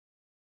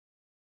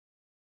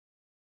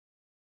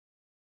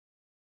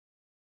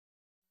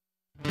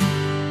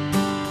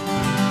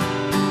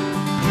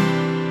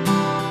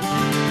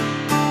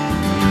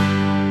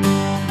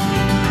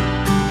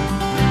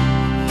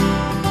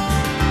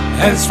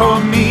As for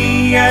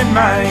me and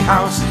my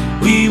house,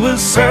 we will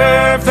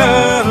serve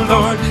the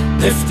Lord,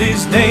 lift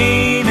His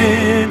name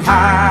in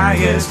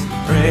highest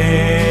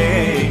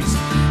praise.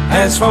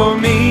 As for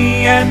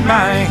me and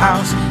my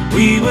house,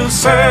 we will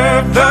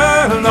serve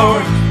the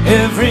Lord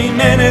every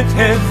minute,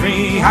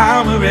 every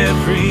hour,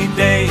 every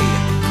day.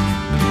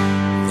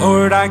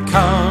 Lord, I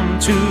come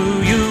to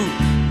you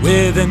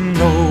with an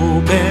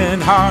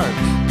open heart,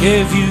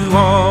 give you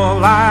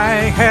all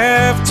I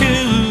have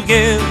to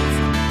give.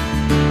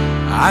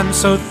 I'm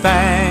so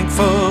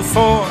thankful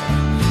for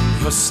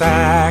your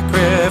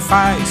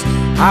sacrifice,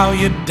 how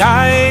you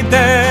died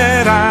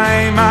that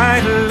I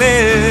might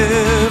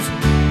live.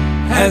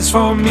 As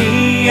for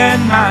me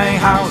and my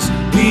house,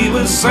 we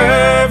will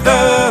serve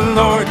the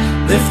Lord,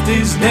 lift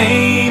His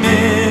name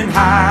in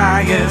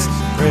highest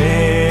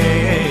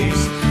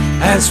praise.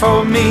 As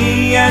for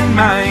me and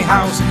my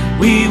house,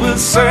 we will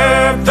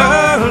serve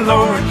the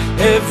Lord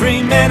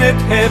every minute,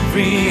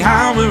 every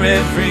hour,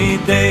 every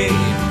day.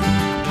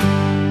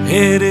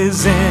 It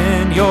is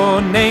in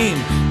your name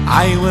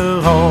I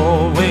will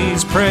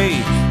always pray.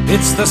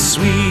 It's the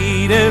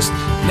sweetest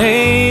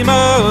name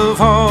of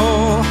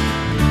all.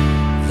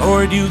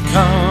 Lord, you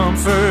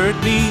comfort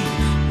me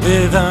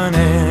with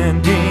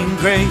unending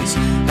grace,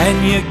 and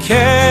you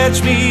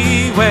catch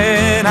me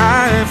when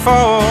I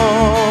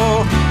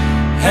fall.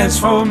 As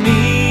for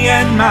me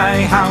and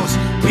my house,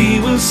 we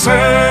will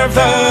serve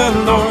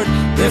the Lord,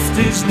 lift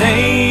His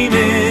name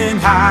in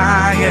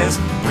highest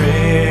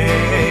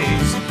praise.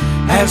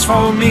 As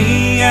for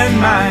me and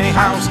my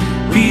house,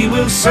 we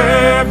will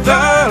serve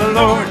the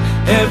Lord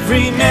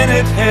every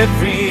minute,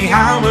 every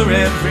hour,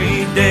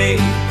 every day.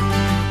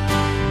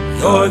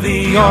 You're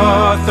the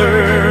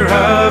author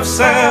of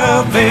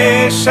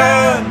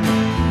salvation,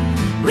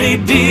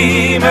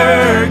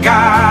 Redeemer,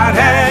 God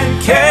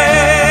and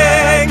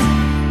King.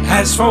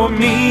 As for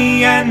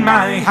me and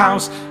my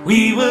house,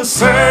 we will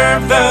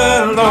serve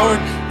the Lord,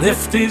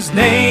 lift His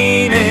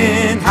name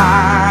in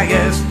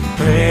highest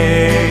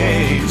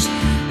praise.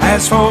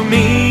 As for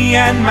me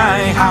and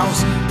my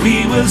house,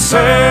 we will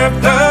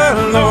serve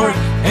the Lord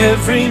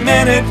every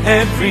minute,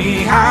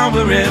 every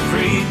hour,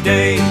 every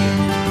day.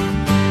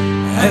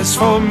 As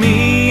for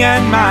me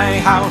and my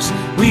house,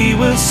 we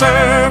will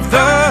serve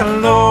the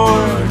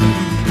Lord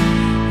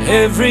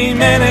every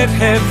minute,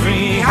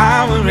 every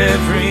hour,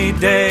 every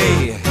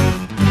day.